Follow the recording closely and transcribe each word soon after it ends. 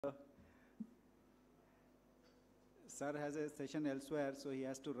Sir has a session elsewhere, so he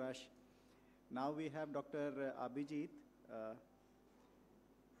has to rush. Now we have Dr. Abhijit.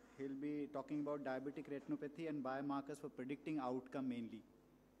 He'll be talking about diabetic retinopathy and biomarkers for predicting outcome mainly.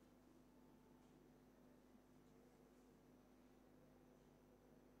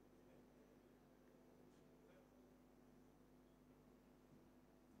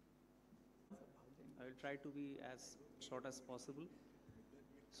 I will try to be as short as possible.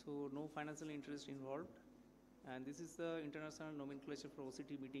 So no financial interest involved. And this is the international nomenclature for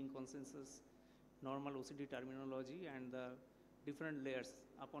OCT meeting consensus, normal OCT terminology, and the different layers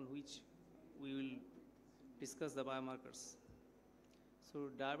upon which we will discuss the biomarkers. So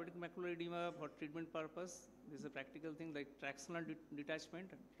diabetic macular edema for treatment purpose, this is a practical thing like tractional detachment,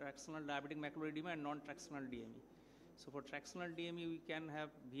 tractional diabetic macular edema, and non-tractional DME. So for tractional DME, we can have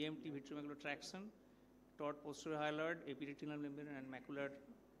VMT, vitreomacular traction, taut posterior hyaloid, epiretinal membrane, and macular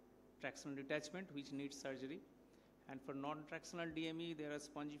tractional detachment, which needs surgery. And for non-tractional DME, there are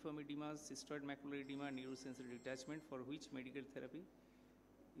spongiform edema, cystoid macular edema, and neurosensory detachment, for which medical therapy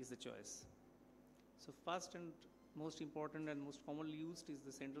is the choice. So first and most important and most commonly used is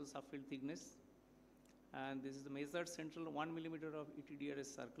the central subfield thickness. And this is the measured central 1 millimeter of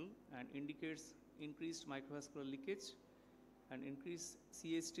ETDRS circle and indicates increased microvascular leakage and increased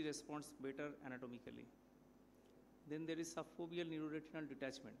CST response better anatomically. Then there is subfoveal neuroretinal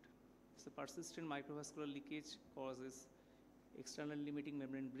detachment. So persistent microvascular leakage causes external limiting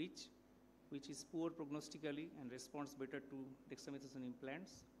membrane breach, which is poor prognostically and responds better to dexamethasone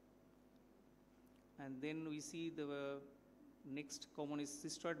implants. And then we see the next common is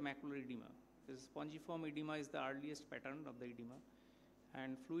cystoid macular edema. The spongiform edema is the earliest pattern of the edema,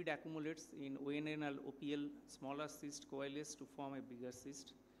 and fluid accumulates in ONN and OPL, smaller cyst coalesce to form a bigger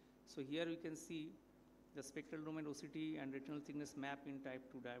cyst. So here we can see the spectral domain OCT and retinal thickness map in type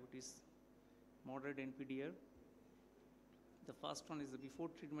 2 diabetes, moderate NPDR. The first one is the before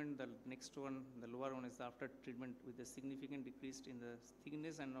treatment, the next one, the lower one is the after treatment with a significant decrease in the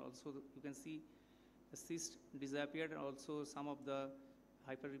thickness, and also you can see the cyst disappeared, and also some of the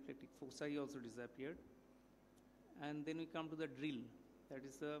hyperreflective foci also disappeared. And then we come to the drill, that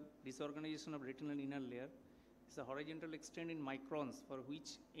is the disorganization of retinal inner layer. It's a horizontal extent in microns for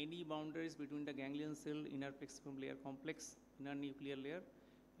which any boundaries between the ganglion cell, inner plexiform layer complex, inner nuclear layer,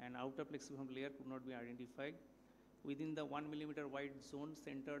 and outer plexiform layer could not be identified within the 1 millimeter wide zone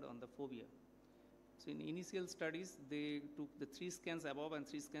centered on the fovea. So in initial studies, they took the 3 scans above and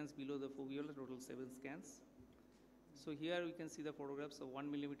 3 scans below the foveola, total 7 scans. So here we can see the photographs of 1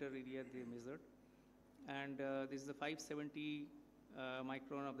 millimeter area they measured. And this is the 570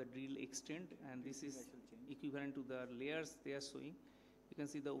 micron of the drill extent, and this is equivalent to the layers they are showing. You can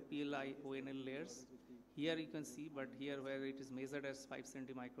see the OPLI, ONL layers. Here you can see, but here where it is measured as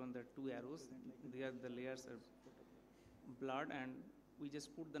 570 micron, there are 2 arrows. There the layers are blurred, and we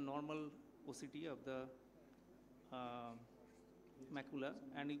just put the normal OCT of the macula,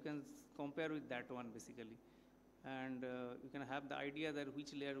 and you can compare with that one basically. And you can have the idea that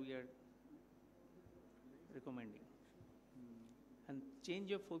which layer we are recommending. And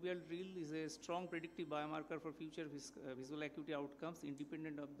change of foveal drill is a strong predictive biomarker for future visual acuity outcomes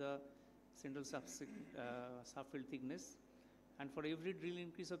independent of the central subfield thickness. And for every drill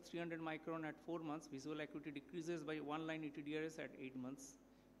increase of 300 micron at 4 months, visual acuity decreases by 1 line ETDRS at 8 months,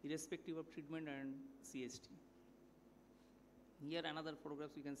 irrespective of treatment and CST. Here another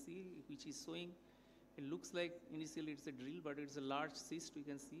photograph you can see, which is showing, it looks like initially it's a drill, but it's a large cyst we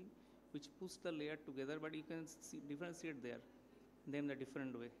can see, which puts the layer together, but you can see differentiate there them the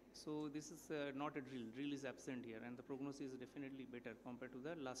different way. So this is not a drill. Drill is absent here, and the prognosis is definitely better compared to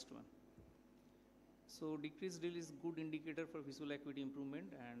the last one. So decreased drill is good indicator for visual acuity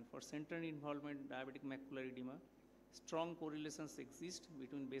improvement, and for center involvement diabetic macular edema, strong correlations exist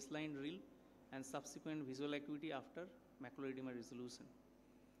between baseline drill and subsequent visual acuity after macular edema resolution.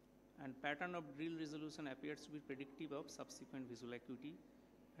 And pattern of drill resolution appears to be predictive of subsequent visual acuity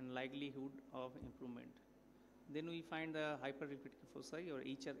and likelihood of improvement. Then we find the hyperreflective foci or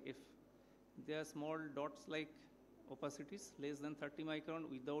HRF. They are small dots like opacities less than 30 micron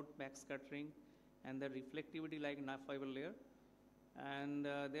without backscattering, and the reflectivity like nerve fiber layer. And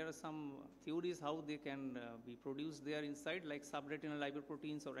there are some theories how they can be produced there inside, like subretinal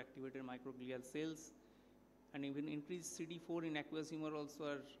lipoproteins or activated microglial cells, and even increased CD4 in aqueous humor also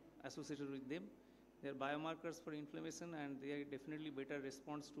are associated with them. They are biomarkers for inflammation, and they are definitely better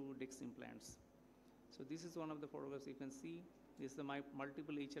response to DEX implants. So this is one of the photographs you can see. This is the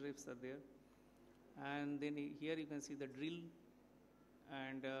multiple HRFs are there. And then here you can see the drill,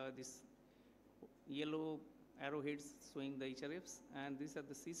 and this yellow arrowheads showing the HRFs, and these are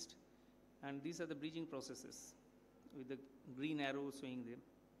the cyst, and these are the bridging processes. with the green arrow showing them.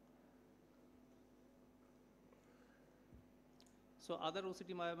 So other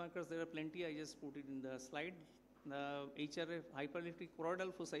OCT biomarkers, there are plenty. I just put it in the slide. The HRF, hyperliptic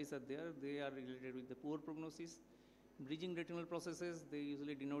choroidal foci are there. They are related with the poor prognosis. Bridging retinal processes, they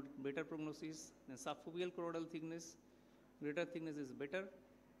usually denote better prognosis. Then subfoveal choroidal thickness, greater thickness is better.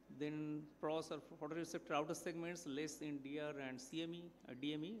 Then PROS or photoreceptor outer segments less in DR and CME,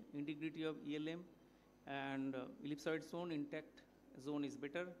 DME, integrity of ELM, and ellipsoid zone, intact zone is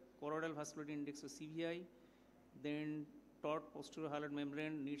better. Choroidal vascularity index of CVI. Then taut posterior hyaline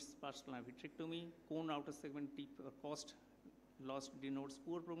membrane needs partial vitrectomy. Cone outer segment tip or cost loss denotes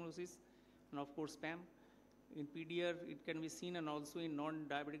poor prognosis. And of course, PAM. In PDR, it can be seen, and also in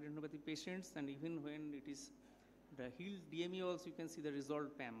non-diabetic retinopathy patients, and even when it is the healed DME also, you can see the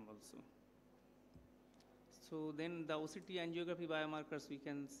resolved PAM also. So then the OCT angiography biomarkers we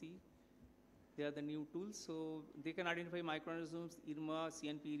can see. They are the new tools. So they can identify microorganisms, IRMA,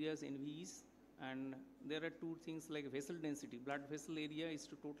 CNP areas, NVEs, and there are two things like vessel density. Blood vessel area is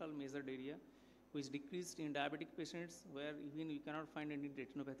to total measured area, which decreased in diabetic patients, where even we cannot find any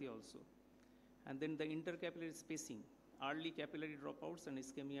retinopathy also. And then the intercapillary spacing, early capillary dropouts and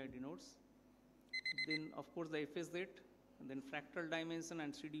ischemia denotes. Then of course the FSZ, and then fractal dimension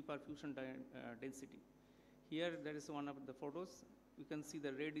and 3D perfusion density. Here there is one of the photos. You can see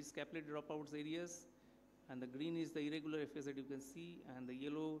the red is capillary dropouts areas, and the green is the irregular FSZ you can see, and the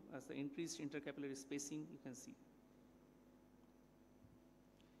yellow as the increased intercapillary spacing you can see.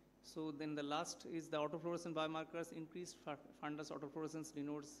 So then the last is the autofluorescence biomarkers. Increased fundus autofluorescence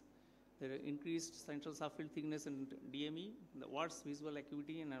denotes the increased central subfield thickness in DME, the worse visual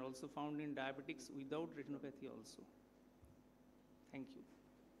acuity, and are also found in diabetics without retinopathy also. Thank you.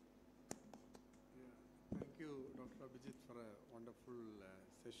 Yeah. Thank you, Dr. Abhijit, for a wonderful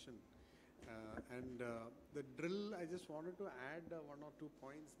session. The drill, I just wanted to add one or two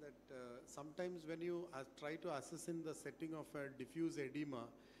points that sometimes when you try to assess in the setting of a diffuse edema,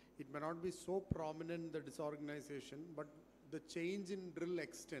 it may not be so prominent, the disorganization, but the change in drill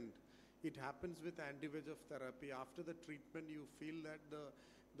extent, it happens with anti-VEGF therapy. After the treatment, you feel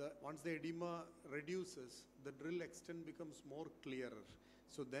that once the edema reduces, the drill extent becomes more clearer.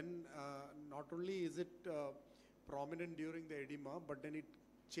 So then not only is it prominent during the edema, but then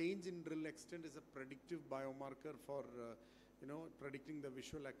change in drill extent is a predictive biomarker for predicting the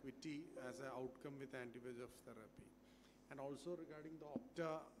visual acuity as an outcome with anti-VEGF therapy. And also regarding the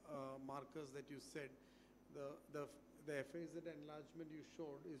opta markers that you said, the FAZ enlargement you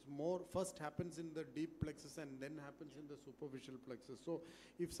showed is first happens in the deep plexus and then happens in the superficial plexus. So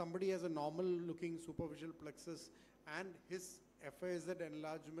if somebody has a normal looking superficial plexus and his FAZ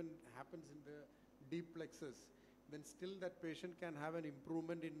enlargement happens in the deep plexus, then still that patient can have an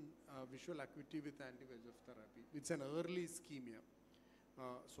improvement in visual acuity with anti-VEGF therapy. It's an early ischemia.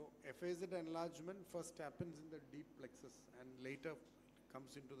 So FAZ enlargement first happens in the deep plexus and later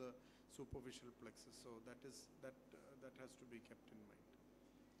comes into the superficial plexus. So that has to be kept in mind.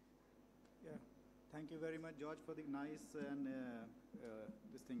 Yeah, thank you very much, George, for the nice and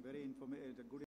this thing, very informative, good